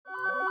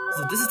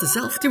So this is the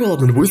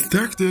self-development with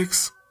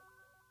tactics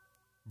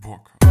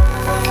book.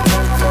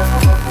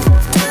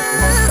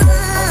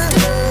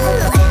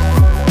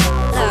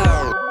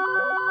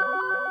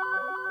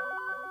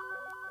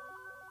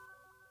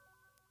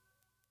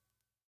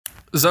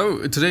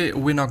 So today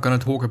we're not gonna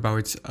talk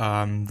about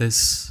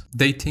this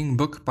dating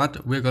book,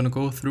 but we're gonna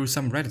go through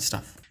some Reddit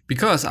stuff.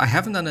 Because I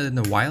haven't done it in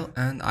a while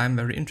and I'm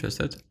very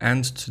interested.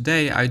 And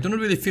today I don't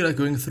really feel like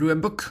going through a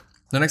book.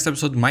 The next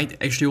episode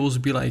might actually also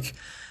be like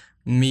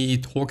me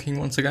talking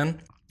once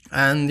again.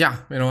 And yeah,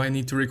 you know, I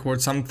need to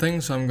record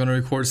something, so I'm gonna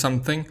record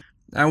something.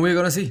 And we're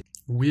gonna see.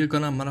 We're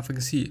gonna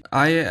motherfucking see.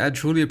 I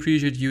truly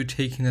appreciate you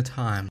taking the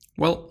time.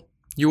 Well,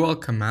 you're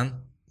welcome,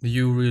 man.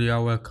 You really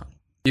are welcome.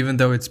 Even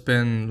though it's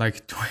been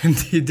like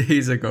 20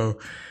 days ago.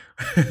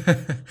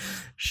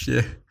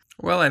 Shit.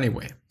 Well,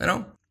 anyway, you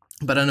know,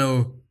 but I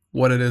know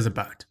what it is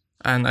about.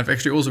 And I've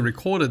actually also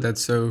recorded that,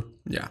 so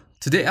yeah.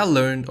 Today I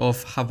learned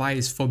of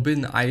Hawaii's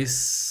forbidden isle?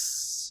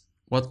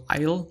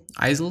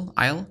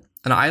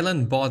 An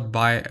island bought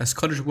by a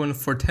Scottish woman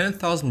for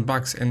 $10,000 in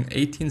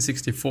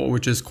 1864,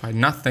 which is quite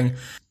nothing.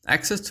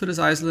 Access to this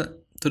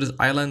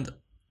island,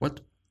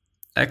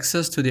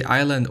 Access to the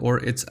island or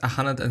its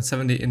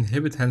 170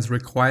 inhabitants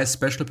requires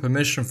special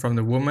permission from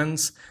the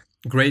woman's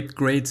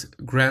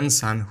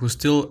great-great-grandson, who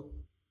still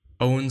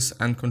owns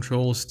and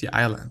controls the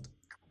island.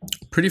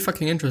 Pretty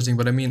fucking interesting,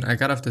 but I mean, I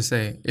gotta have to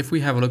say, if we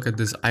have a look at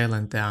this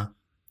island there,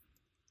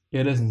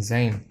 it is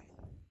insane.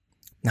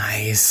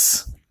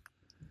 Nice.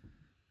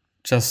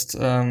 Just,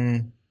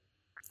 yeah,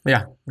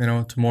 you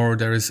know, tomorrow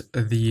there is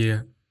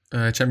the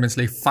Champions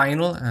League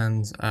final,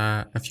 and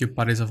a few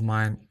buddies of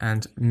mine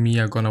and me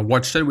are gonna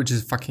watch that, which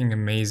is fucking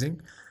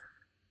amazing.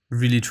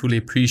 Really, truly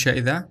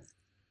appreciate that.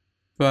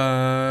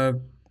 But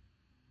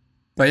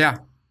yeah,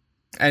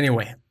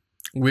 anyway,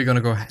 we're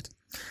gonna go ahead.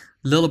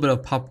 Little bit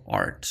of pop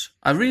art.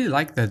 I really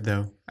like that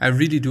though. I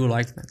really do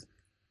like that.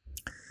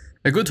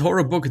 A good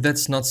horror book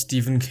that's not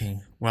Stephen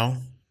King.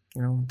 Well,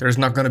 you know, there's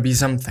not gonna be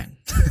something.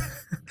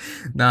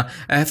 Now,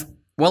 I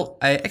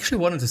actually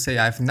wanted to say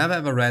I've never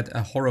ever read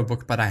a horror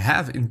book, but I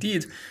have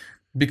indeed,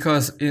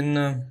 because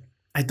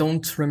I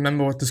don't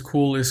remember what the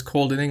school is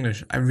called in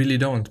English. I really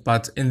don't.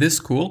 But in this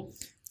school,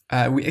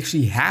 we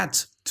actually had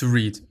to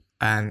read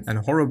an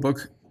horror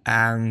book,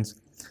 and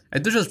I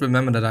do just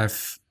remember that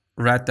I've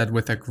read that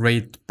with a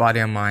great buddy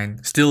of mine.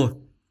 Still,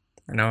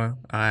 you know,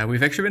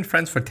 we've actually been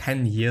friends for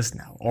 10 years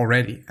now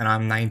already, and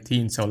I'm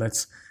 19, so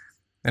let's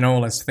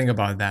think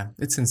about that.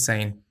 It's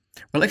insane.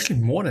 Well, actually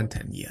more than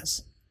 10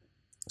 years.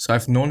 So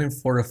I've known him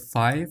for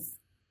 4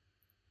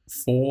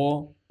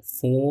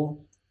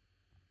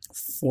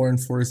 and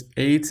 4 is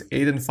 8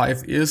 and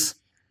 5 is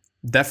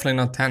definitely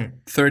not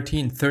 10,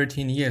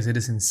 13 years. It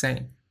is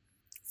insane.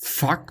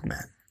 Fuck,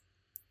 man.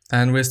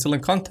 And we're still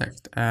in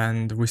contact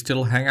and we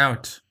still hang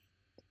out.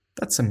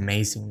 That's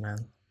amazing,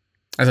 man.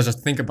 As I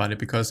just think about it,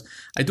 because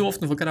I do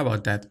often forget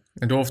about that.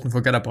 I do often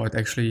forget about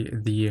actually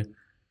the,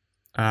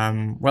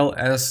 well,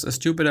 as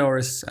stupid or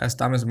as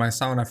dumb as it might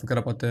sound, I forget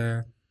about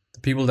the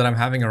people that I'm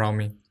having around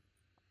me.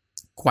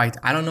 Quite.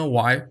 I don't know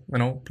why, you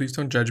know, please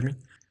don't judge me.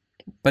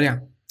 But yeah,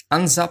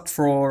 unsubbed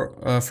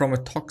from a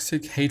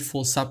toxic,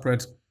 hateful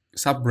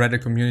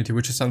subreddit community,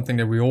 which is something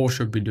that we all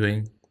should be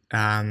doing.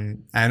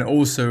 And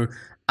also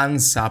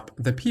unsub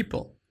the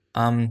people.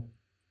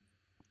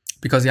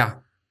 Because yeah,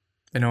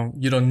 you know,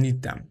 you don't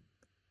need them.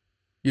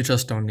 You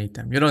just don't need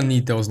them. You don't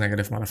need those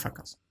negative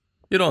motherfuckers.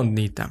 You don't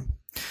need them.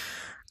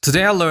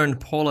 Today I learned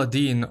Paula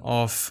Deen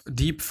of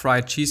deep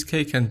fried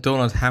cheesecake and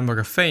donut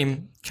hamburger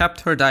fame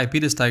kept her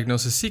diabetes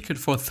diagnosis secret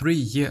for 3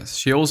 years.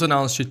 She also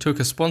announced she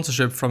took a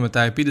sponsorship from a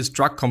diabetes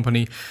drug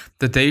company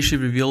the day she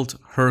revealed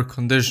her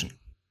condition.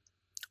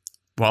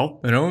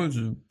 Well, you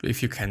know,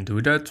 if you can do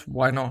that,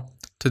 why not?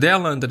 Today I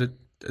learned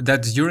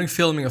that during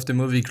filming of the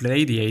movie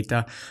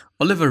Gladiator,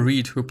 Oliver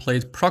Reed, who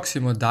played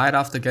Proximo, died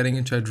after getting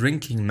into a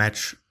drinking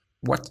match.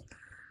 What?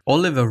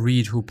 Oliver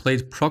Reed, who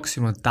played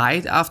Proximo,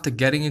 died after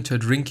getting into a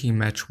drinking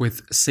match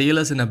with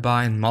sailors in a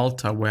bar in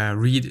Malta, where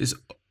Reed is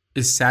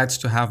said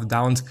to have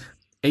downed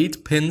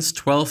 8 pins,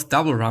 12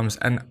 double rums,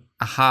 and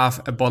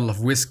a bottle of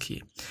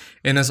whiskey.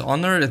 In his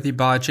honor, the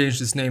bar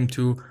changed its name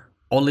to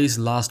Ollie's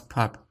Last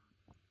Pub.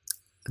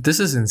 This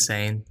is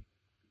insane.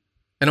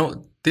 You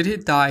know, did he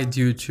die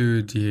due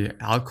to the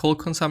alcohol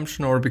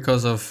consumption or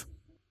because of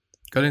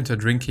got into a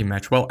drinking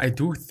match? Well, I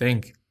do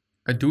think,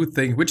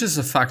 which is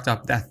a fucked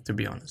up death, to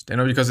be honest, you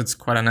know, because it's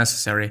quite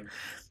unnecessary.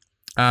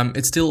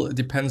 It still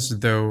depends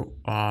though,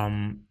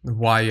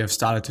 why you have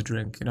started to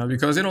drink, you know,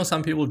 because, you know,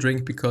 some people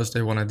drink because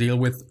they want to deal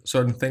with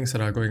certain things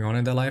that are going on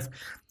in their life,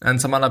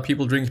 and some other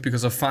people drink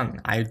because of fun.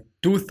 I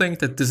do think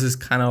that this is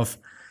kind of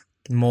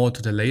more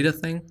to the later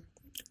thing.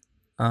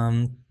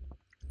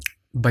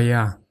 But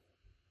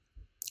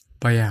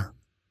yeah.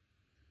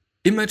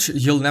 Image,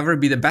 you'll never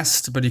be the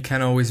best, but you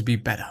can always be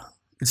better.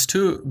 It's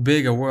too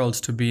big a world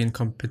to be in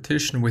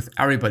competition with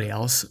everybody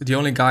else. The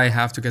only guy I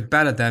have to get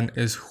better than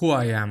is who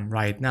I am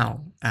right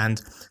now.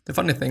 And the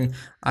funny thing,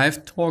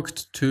 I've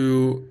talked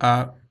to,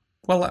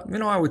 well, you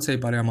know, I would say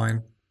buddy of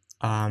mine,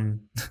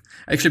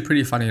 Actually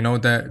pretty funny, you know,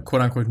 the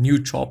quote unquote new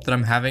job that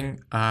I'm having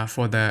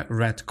for the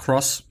Red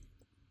Cross,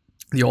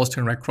 the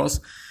Austrian Red Cross.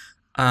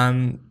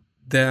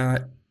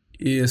 There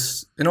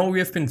is, you know, we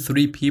have been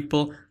 3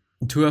 people.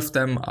 2 of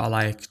them are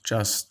like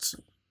just,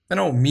 you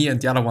know, me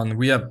and the other one,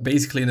 we are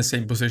basically in the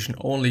same position.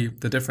 Only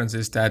the difference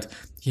is that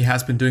he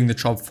has been doing the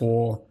job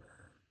for,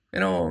 you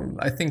know,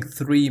 I think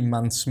 3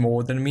 months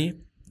more than me.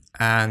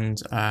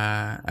 And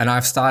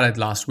I've started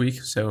last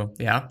week, so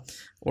yeah,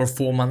 or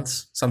 4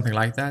 months, something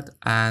like that.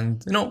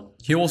 And, you know,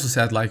 he also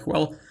said like,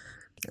 well,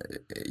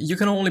 you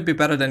can only be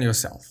better than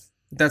yourself.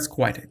 That's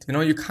quite it. You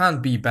know, you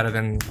can't be better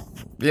than,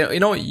 you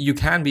know, you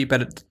can be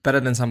better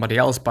than somebody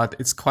else, but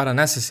it's quite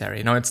unnecessary.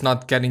 You know, it's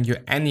not getting you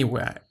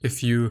anywhere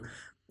if you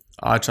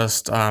are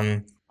just,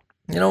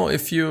 you know,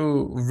 if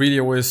you really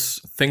always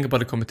think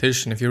about a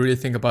competition, if you really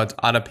think about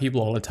other people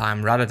all the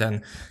time, rather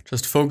than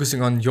just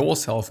focusing on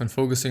yourself and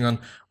focusing on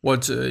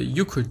what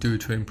you could do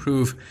to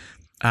improve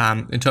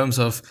in terms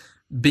of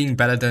being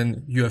better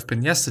than you have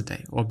been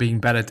yesterday or being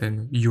better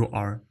than you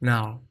are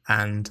now.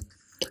 And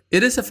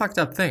it is a fucked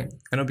up thing,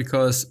 you know,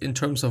 because in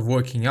terms of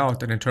working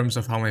out and in terms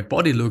of how my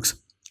body looks,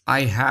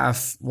 I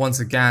have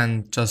once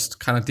again just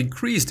kind of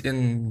decreased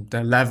in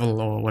the level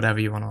or whatever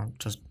you want to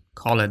just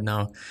call it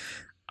now,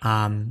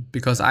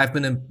 because I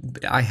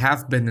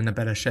have been in a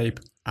better shape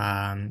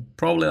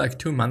probably like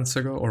 2 months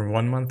ago or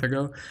 1 month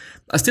ago.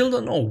 I still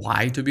don't know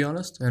why, to be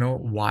honest, you know,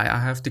 why I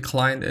have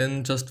declined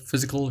in just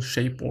physical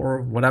shape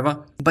or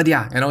whatever. But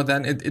yeah, you know,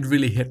 then it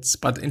really hits.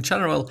 But in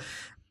general,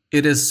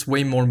 it is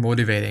way more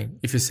motivating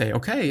if you say,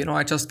 okay, you know,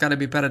 I just gotta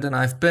be better than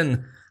I've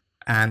been,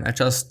 and I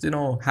just, you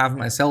know, have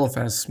myself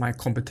as my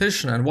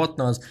competition and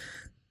whatnot.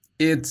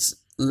 It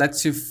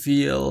lets you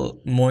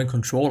feel more in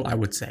control, I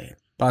would say.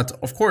 But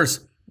of course,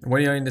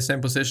 when you're in the same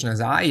position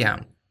as I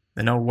am,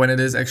 you know, when it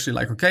is actually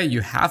like, okay,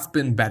 you have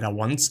been better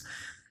once,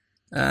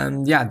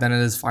 and yeah, then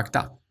it is fucked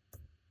up,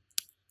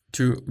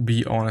 to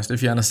be honest,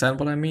 if you understand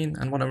what I mean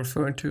and what I'm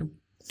referring to.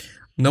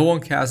 No one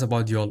cares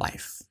about your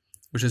life,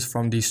 which is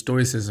from the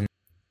Stoicism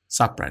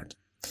subreddit.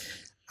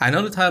 I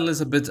know the title is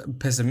a bit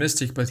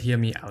pessimistic, but hear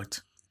me out.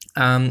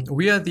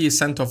 We are the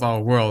center of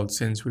our world.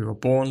 Since we were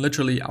born,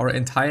 literally our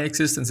entire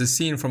existence is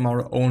seen from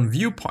our own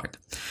viewpoint.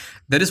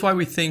 That is why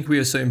we think we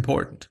are so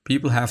important.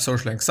 People have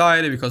social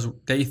anxiety because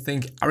they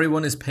think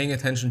everyone is paying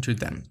attention to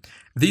them.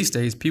 These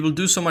days, people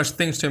do so much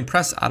things to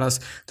impress others,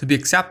 to be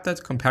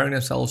accepted, comparing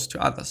themselves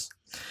to others.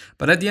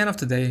 But at the end of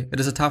the day, it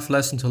is a tough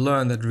lesson to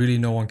learn that really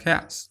no one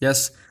cares.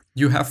 Yes,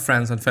 you have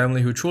friends and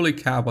family who truly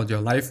care about your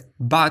life,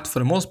 but for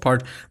the most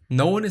part,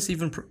 no one is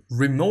even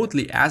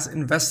remotely as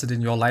invested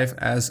in your life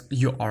as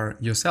you are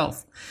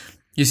yourself.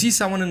 You see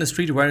someone in the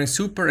street wearing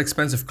super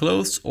expensive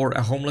clothes or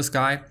a homeless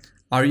guy.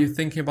 Are you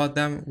thinking about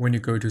them when you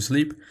go to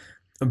sleep?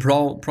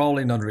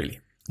 Probably not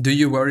really. Do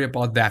you worry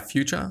about their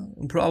future?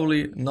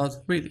 Probably not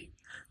really.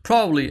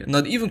 Probably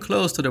not even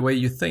close to the way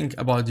you think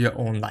about your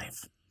own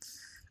life.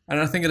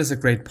 And I think it is a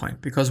great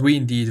point, because we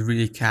indeed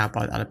really care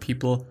about other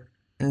people.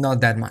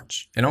 Not that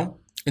much, you know,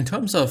 in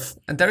terms of,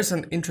 and there is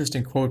an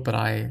interesting quote, but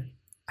I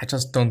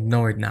just don't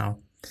know it now.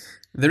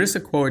 There is a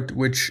quote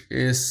which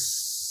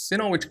is, you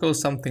know, which goes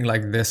something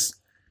like this: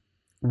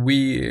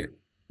 we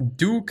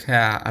do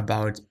care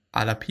about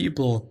other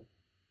people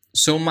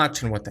so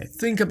much and what they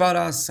think about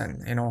us,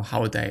 and, you know,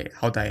 how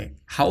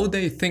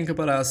they think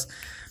about us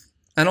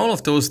and all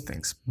of those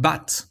things.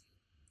 But,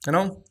 you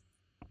know,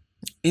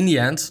 in the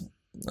end,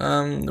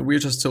 we're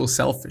just so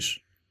selfish.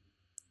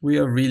 We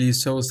are really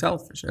so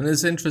selfish. And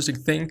it's an interesting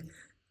thing.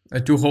 I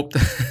do hope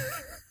that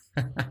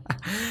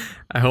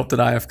I hope that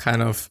I have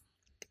kind of,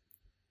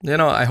 you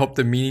know, I hope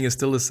the meaning is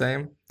still the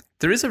same.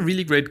 There is a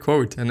really great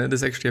quote, and it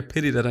is actually a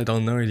pity that I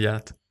don't know it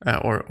yet,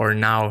 or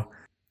now.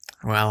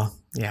 Well,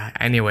 yeah,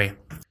 anyway.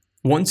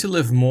 Once you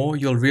live more,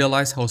 you'll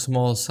realize how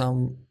small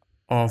some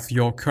of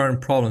your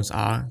current problems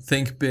are.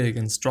 Think big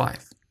and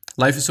strive.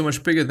 Life is so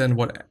much bigger than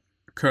what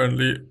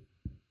currently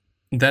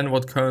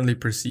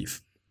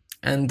perceive.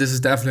 And this is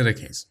definitely the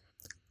case.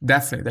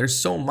 Definitely, there's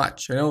so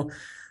much, you know,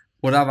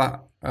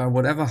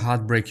 whatever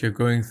heartbreak you're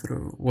going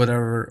through,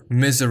 whatever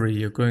misery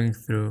you're going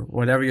through,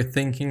 whatever you're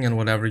thinking and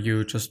whatever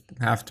you just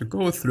have to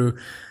go through.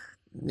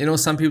 You know,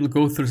 some people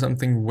go through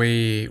something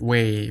way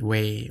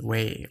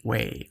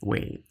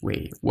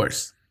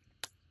worse.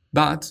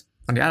 But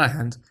on the other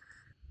hand,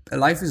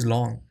 life is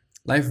long.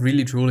 Life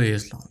really truly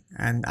is long.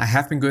 And I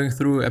have been going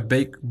through a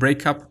big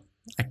breakup.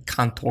 I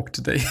can't talk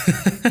today.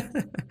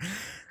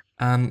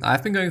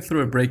 I've been going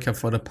through a breakup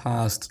for the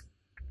past,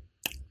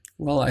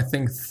 well, I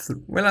think,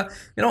 you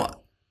know,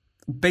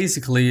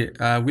 basically,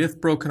 we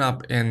have broken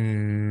up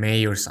in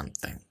May or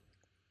something.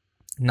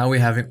 Now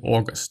we're having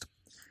August,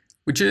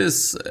 which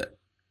is,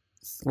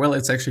 well,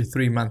 it's actually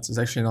 3 months. It's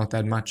actually not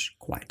that much,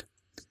 quite.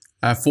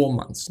 4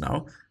 months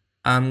now.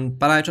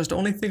 But I just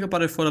only think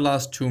about it for the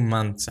last 2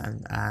 months,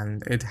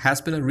 and it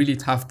has been a really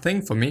tough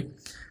thing for me.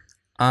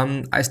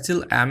 I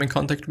still am in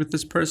contact with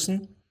this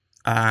person.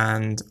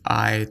 And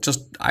I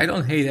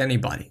don't hate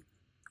anybody,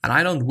 and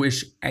I don't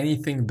wish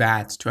anything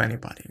bad to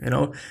anybody, you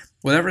know,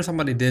 whatever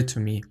somebody did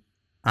to me,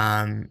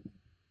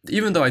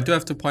 even though I do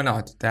have to point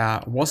out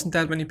there wasn't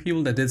that many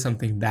people that did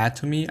something bad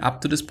to me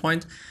up to this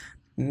point.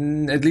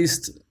 At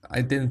least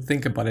I didn't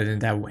think about it in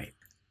that way.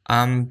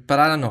 But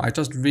I don't know. I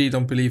just really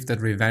don't believe that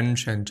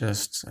revenge and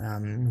just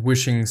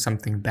wishing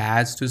something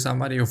bad to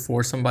somebody or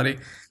for somebody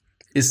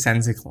is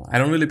sensical. I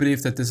don't really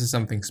believe that this is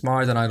something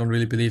smart, and I don't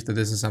really believe that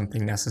this is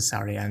something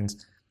necessary, and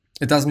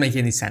it doesn't make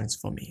any sense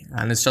for me.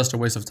 And it's just a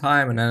waste of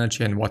time and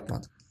energy and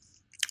whatnot.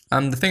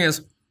 The thing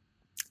is,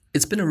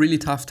 it's been a really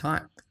tough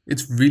time.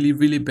 It's really,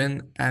 really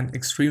been an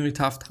extremely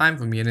tough time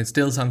for me, and it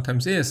still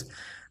sometimes is.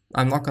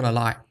 I'm not gonna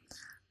lie.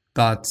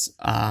 But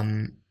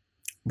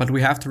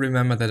we have to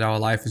remember that our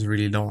life is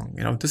really long.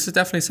 You know, this is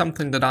definitely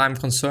something that I'm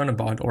concerned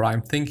about or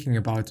I'm thinking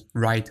about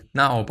right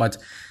now. But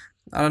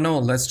I don't know,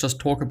 let's just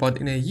talk about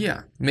in a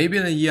year. Maybe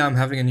in a year I'm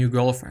having a new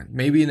girlfriend.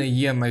 Maybe in a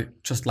year my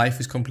just life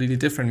is completely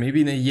different.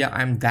 Maybe in a year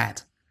I'm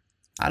dead.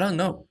 I don't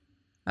know.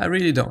 I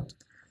really don't.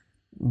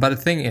 But the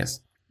thing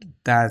is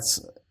that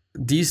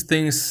these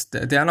things,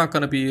 they are not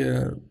going to be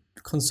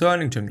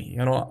concerning to me,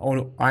 you know,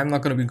 or I'm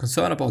not going to be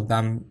concerned about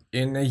them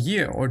in a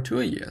year or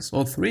 2 years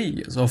or 3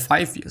 years or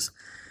 5 years.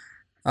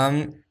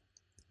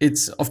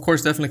 It's of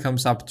course definitely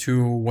comes up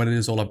to what it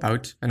is all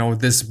about. You know,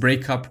 this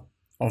breakup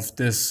of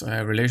this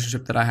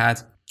relationship that I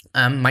had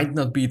might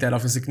not be that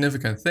of a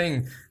significant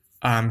thing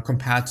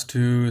compared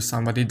to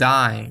somebody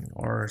dying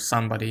or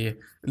somebody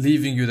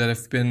leaving you that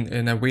have been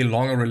in a way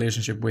longer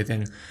relationship with,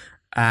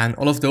 and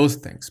all of those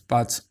things.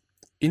 But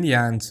in the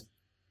end,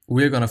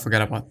 we're going to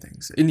forget about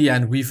things. In the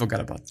end, we forget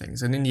about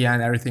things. And in the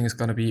end, everything is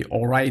going to be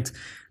all right.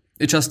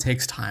 It just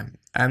takes time.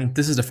 And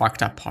this is the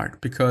fucked up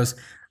part, because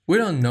we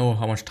don't know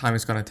how much time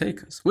it's going to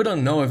take us. We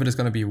don't know if it is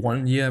going to be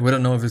 1 year. We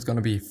don't know if it's going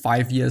to be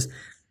 5 years.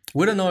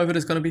 We don't know if it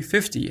is going to be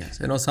 50 years.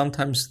 You know,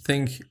 sometimes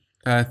things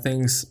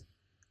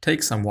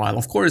take some while.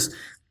 Of course,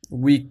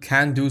 we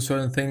can do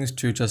certain things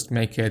to just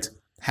make it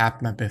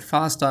happen a bit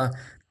faster.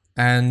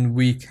 And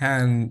we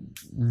can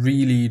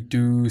really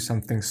do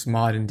something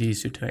smart in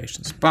these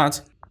situations.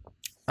 But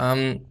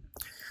on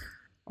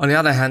the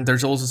other hand,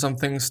 there's also some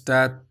things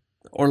that,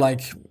 or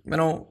like, you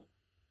know,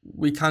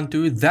 we can't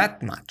do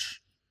that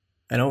much.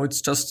 You know,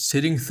 it's just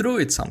sitting through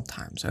it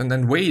sometimes and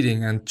then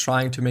waiting and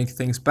trying to make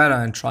things better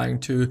and trying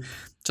to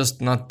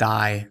just not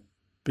die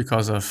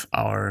because of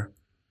our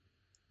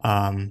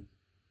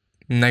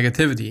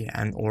negativity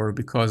and or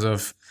because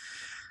of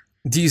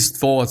these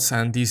thoughts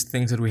and these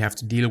things that we have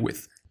to deal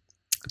with.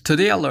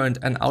 Today I learned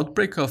an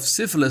outbreak of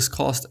syphilis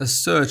caused a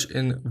surge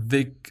in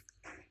wig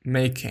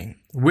making.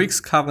 Wigs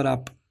covered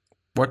up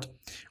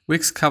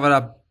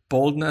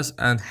baldness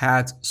and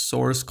had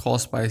sores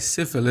caused by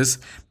syphilis.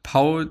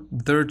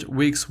 Powdered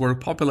wigs were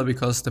popular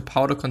because the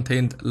powder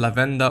contained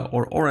lavender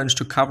or orange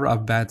to cover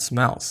up bad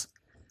smells.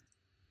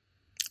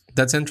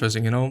 That's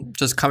interesting, you know,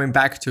 just coming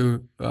back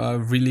to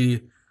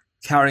really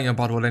caring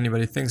about what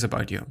anybody thinks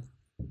about you.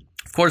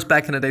 Of course,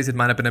 back in the days, it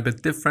might have been a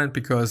bit different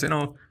because, you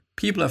know,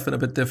 people have been a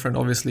bit different,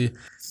 obviously,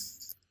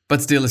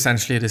 but still,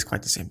 essentially, it is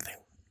quite the same thing.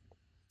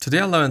 Today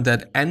I learned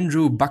that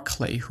Andrew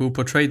Buckley, who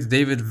portrayed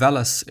David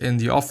Wallace in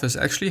The Office,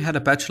 actually had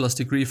a bachelor's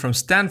degree from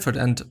Stanford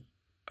and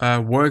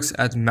works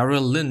at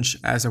Merrill Lynch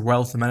as a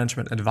wealth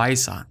management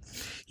advisor.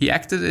 He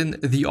acted in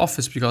The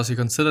Office because he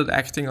considered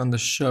acting on the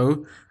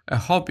show a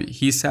hobby.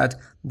 He said,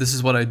 "This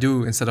is what I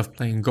do instead of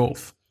playing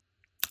golf."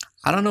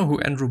 I don't know who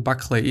Andrew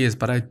Buckley is,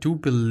 but I do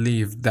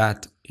believe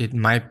that it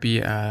might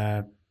be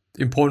an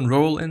important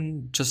role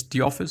in just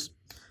The Office.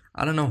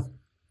 I don't know.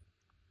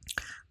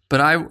 But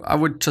I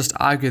would just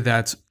argue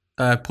that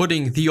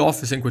putting The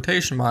Office in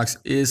quotation marks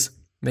is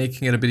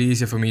making it a bit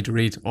easier for me to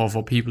read or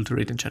for people to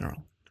read in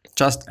general.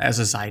 Just as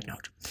a side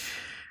note.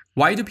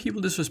 Why do people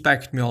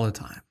disrespect me all the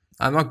time?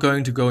 I'm not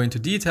going to go into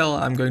detail.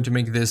 I'm going to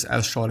make this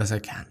as short as I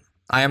can.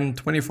 I am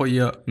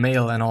 24-year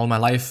male and all my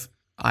life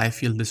I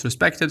feel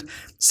disrespected,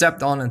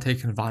 stepped on and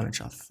taken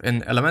advantage of.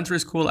 In elementary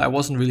school, I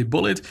wasn't really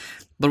bullied,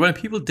 but when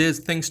people did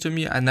things to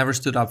me, I never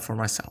stood up for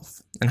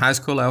myself. In high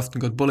school, I often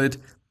got bullied,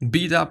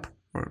 beaten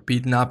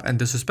up and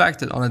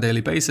disrespected on a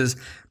daily basis.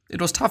 It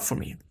was tough for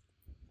me.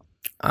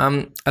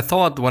 I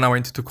thought when I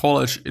went to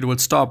college, it would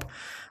stop.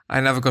 I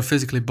never got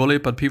physically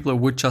bullied, but people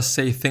would just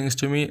say things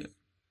to me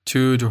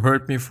to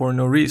hurt me for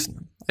no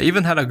reason. I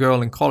even had a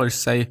girl in college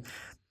say,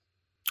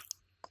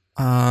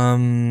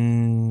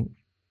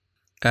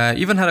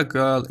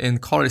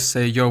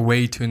 "You're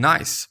way too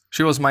nice."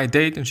 She was my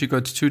date and she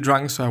got too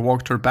drunk, so I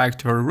walked her back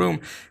to her room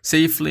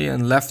safely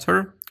and left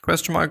her. ?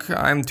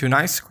 I'm too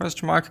nice? ?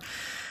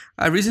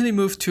 I recently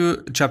moved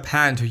to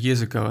Japan 2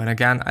 years ago, and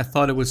again, I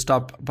thought it would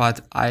stop, but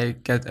I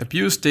get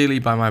abused daily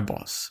by my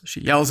boss. She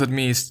yells at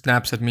me,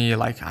 snaps at me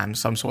like I'm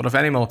some sort of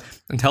animal,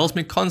 and tells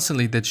me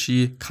constantly that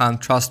she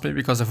can't trust me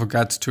because I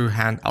forgot to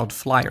hand out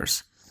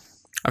flyers.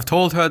 I've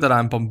told her that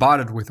I'm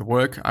bombarded with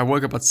work. I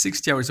work about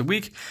 60 hours a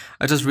week.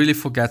 I just really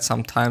forget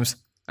sometimes,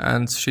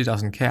 and she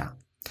doesn't care.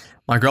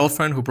 My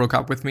girlfriend, who broke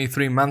up with me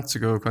 3 months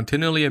ago,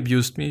 continually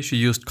abused me. She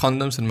used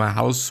condoms in my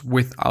house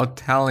without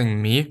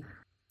telling me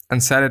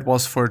and said it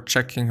was for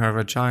checking her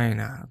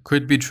vagina.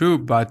 Could be true,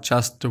 but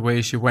just the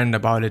way she went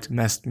about it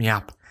messed me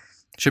up.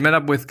 She met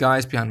up with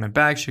guys behind my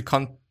back. She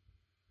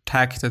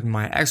contacted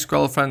my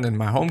ex-girlfriend in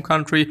my home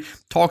country,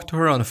 talked to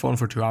her on the phone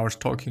for 2 hours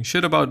talking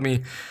shit about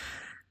me.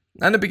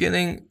 In the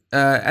beginning,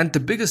 and the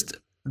biggest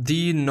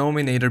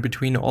denominator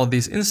between all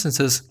these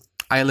instances,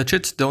 I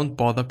legit don't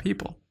bother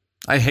people.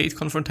 I hate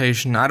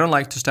confrontation. I don't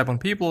like to step on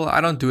people.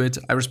 I don't do it.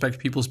 I respect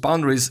people's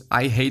boundaries.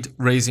 I hate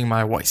raising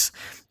my voice.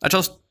 I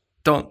just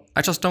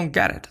don't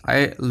get it.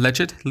 I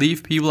legit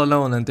leave people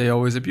alone and they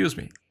always abuse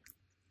me.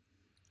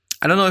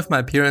 I don't know if my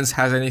appearance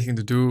has anything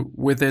to do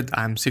with it.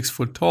 I'm 6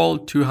 foot tall,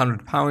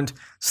 200 pound,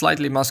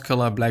 slightly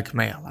muscular black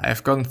male.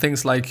 I've gotten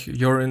things like,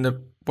 you're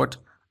the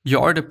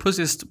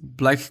pussiest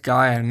black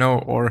guy I know,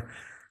 or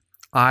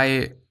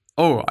I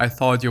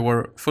thought you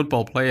were a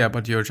football player,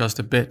 but you're just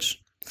a bitch.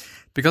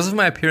 Because of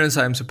my appearance,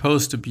 I'm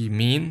supposed to be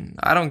mean.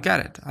 I don't get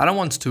it. I don't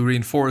want to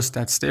reinforce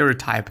that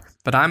stereotype,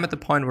 but I'm at the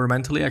point where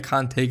mentally I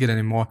can't take it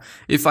anymore.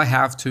 If I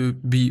have to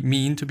be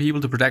mean to people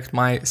to protect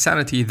my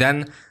sanity,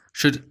 then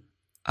should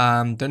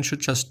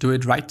just do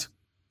it right.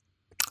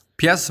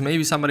 P.S.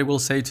 Maybe somebody will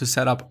say to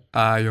set up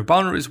your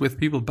boundaries with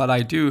people, but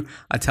I do.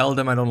 I tell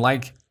them I don't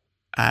like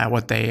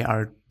what they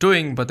are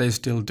doing, but they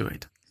still do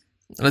it.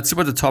 Let's see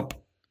what the top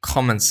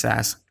comment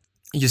says.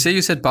 You say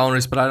you set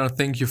boundaries, but I don't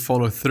think you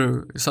follow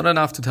through. It's not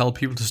enough to tell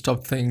people to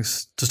stop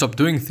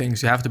doing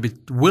things. You have to be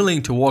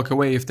willing to walk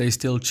away if they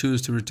still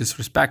choose to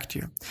disrespect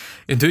you.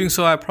 In doing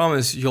so, I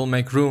promise you'll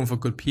make room for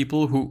good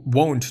people who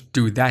won't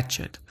do that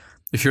shit.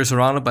 If you're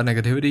surrounded by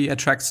negativity,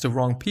 attracts the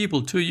wrong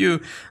people to you,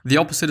 the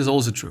opposite is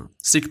also true.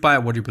 Stick by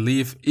what you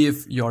believe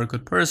if you're a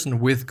good person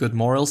with good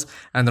morals,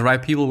 and the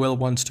right people will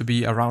want to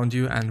be around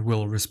you and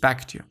will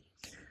respect you.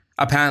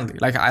 Apparently,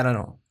 I don't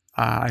know.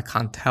 I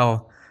can't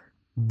tell.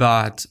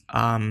 But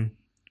I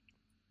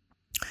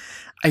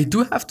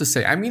do have to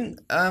say,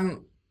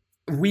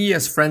 we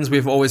as friends,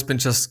 we've always been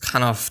just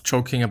kind of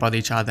joking about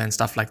each other and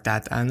stuff like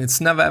that. And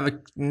it's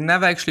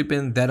never actually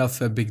been that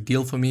of a big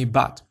deal for me.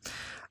 But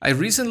I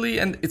recently,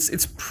 and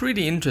it's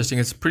pretty interesting.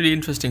 It's a pretty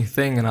interesting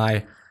thing.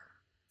 And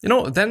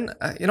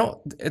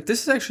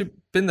this has actually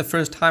been the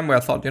first time where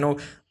I thought,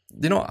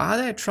 are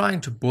they trying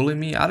to bully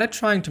me? Are they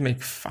trying to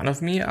make fun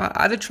of me?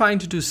 Are they trying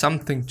to do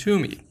something to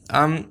me?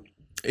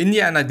 In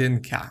the end, I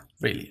didn't care,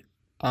 really.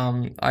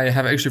 I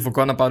have actually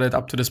forgotten about it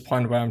up to this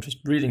point where I'm just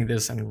reading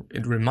this and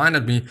it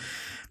reminded me.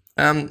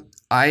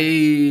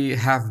 I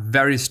have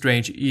very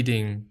strange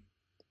eating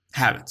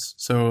habits.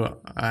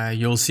 So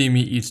you'll see me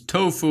eat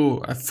tofu,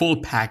 a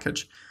full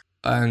package,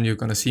 and you're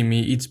gonna see me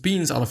eat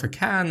beans out of a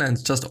can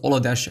and just all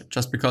of that shit,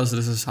 just because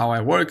this is how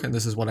I work and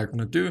this is what I'm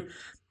gonna do.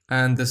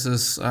 And this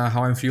is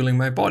how I'm fueling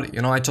my body.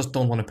 I just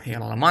don't want to pay a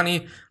lot of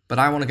money, but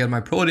I want to get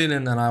my protein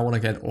in and I want to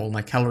get all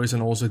my calories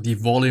and also the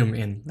volume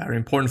in. Very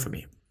important for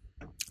me.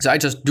 So I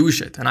just do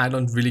shit and I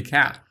don't really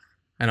care.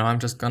 I'm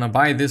just gonna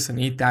buy this and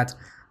eat that,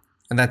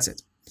 and that's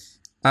it.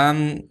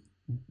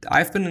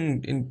 I've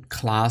been in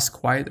class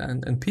quite,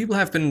 and people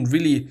have been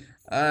really,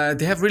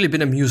 they have really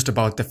been amused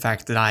about the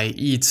fact that I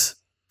eat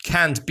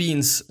canned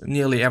beans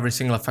nearly every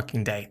single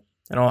fucking day.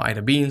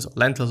 Either beans or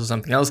lentils or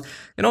something else.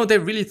 They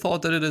really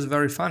thought that it is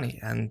very funny.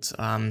 And,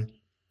 I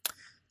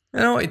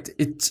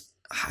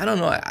don't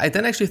know. I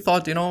then actually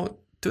thought,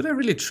 do they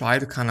really try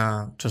to kind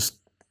of just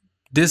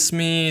diss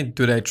me?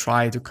 Do they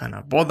try to kind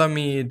of bother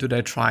me? Do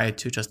they try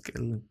to just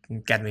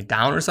get me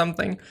down or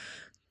something?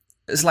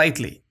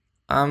 Slightly.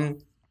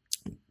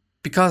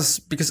 Because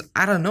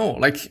I don't know,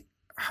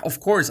 of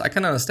course I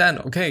can understand,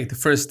 okay, the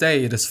first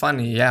day it is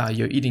funny, yeah,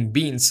 you're eating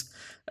beans.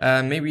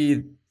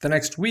 Maybe the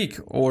next week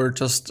or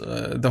just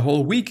the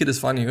whole week it is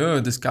funny, oh,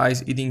 this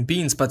guy's eating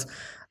beans. But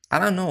I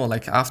don't know,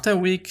 after a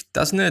week,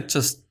 doesn't it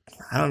just,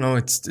 I don't know,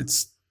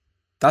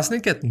 doesn't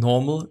it get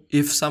normal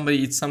if somebody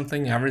eats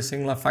something every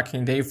single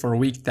fucking day for a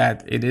week,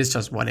 that it is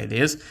just what it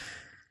is?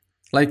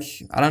 I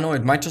don't know,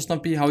 it might just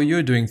not be how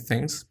you're doing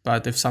things,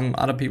 but if some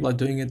other people are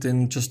doing it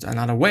in just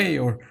another way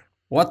or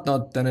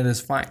whatnot, then it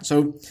is fine.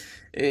 So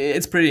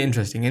it's pretty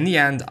interesting. In the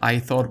end, I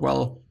thought,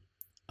 well,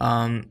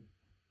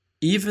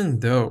 even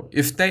though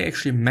if they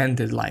actually meant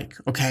it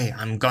okay,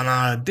 I'm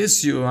gonna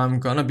diss you, I'm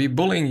gonna be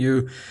bullying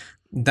you,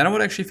 then I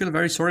would actually feel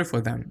very sorry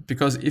for them.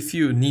 Because if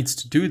you need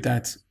to do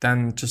that,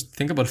 then just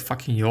think about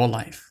fucking your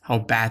life, how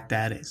bad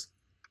that is.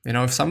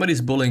 If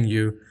somebody's bullying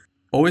you,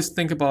 always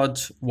think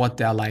about what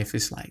their life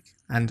is like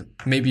and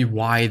maybe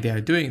why they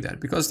are doing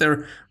that, because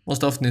there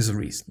most often is a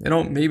reason.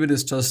 Maybe it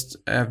is just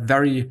on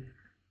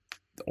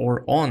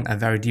a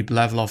very deep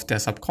level of their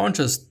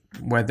subconscious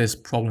where this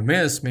problem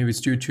is. Maybe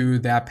it's due to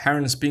their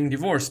parents being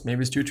divorced.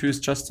 Maybe it's due to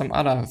just some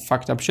other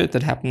fucked up shit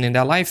that happened in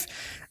their life.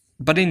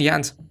 But in the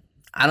end,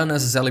 I don't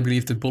necessarily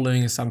believe that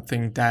bullying is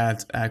something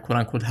that a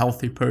quote-unquote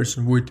healthy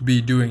person would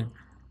be doing.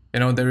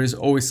 There is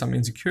always some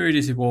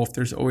insecurities involved.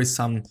 There's always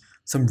some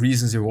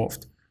reasons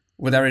involved.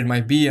 Whatever it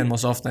might be, and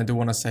most often I do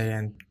want to say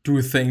and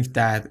do think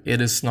that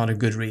it is not a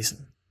good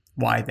reason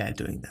why they're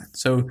doing that.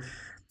 So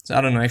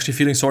I don't know, actually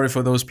feeling sorry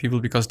for those people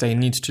because they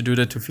need to do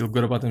that to feel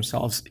good about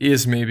themselves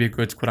is maybe a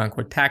good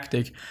quote-unquote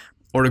tactic.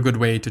 or a good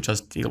way to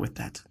just deal with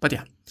that. But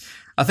yeah,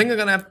 I think I'm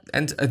gonna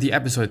end the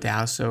episode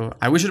there. So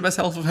I wish you the best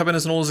health of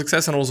happiness and all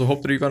success, and also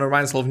hope that you're gonna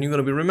find yourself and you're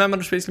gonna be remembered,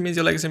 which basically means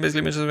your legacy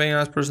basically means being a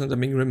nice person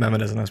and being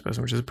remembered as a nice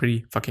person, which is a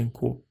pretty fucking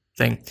cool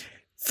thing.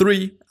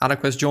 3 other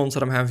questions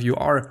that I'm having for you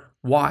are: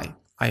 why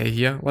are you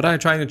here? What are you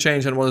trying to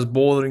change, and what is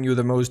bothering you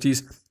the most?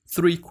 These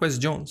 3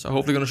 questions are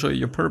hopefully gonna show you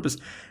your purpose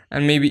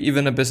and maybe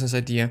even a business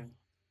idea.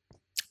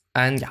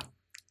 And yeah,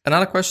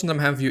 another question that I'm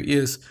having for you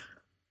is: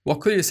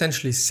 what could you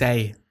essentially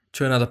say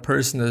to another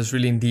person that is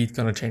really indeed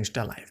going to change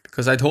their life?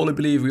 Because I totally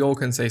believe we all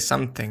can say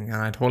something, and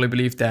I totally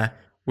believe that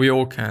we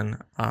all can,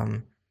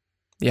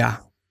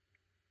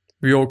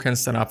 we all can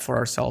stand up for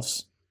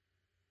ourselves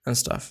and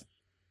stuff.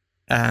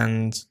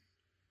 And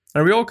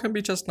we all can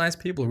be just nice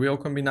people. We all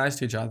can be nice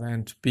to each other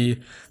and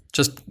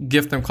just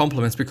give them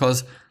compliments,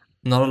 because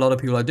not a lot of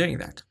people are doing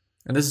that.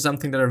 And this is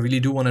something that I really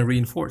do want to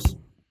reinforce,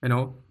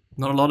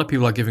 Not a lot of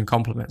people are giving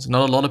compliments.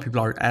 Not a lot of people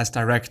are as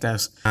direct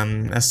as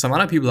some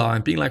other people are,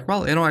 and being like,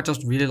 well, I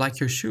just really like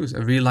your shoes. I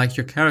really like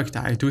your character.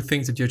 I do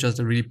think that you're just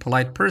a really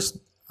polite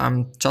person.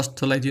 Just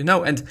to let you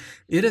know. And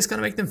it is going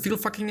to make them feel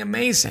fucking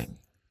amazing.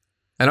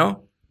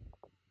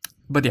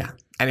 But yeah,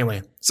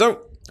 anyway. So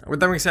with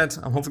that being said,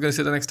 I'm hopefully going to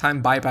see you the next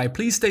time. Bye-bye.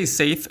 Please stay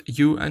safe,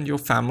 you and your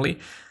family.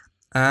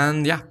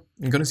 And yeah,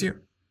 I'm going to see you.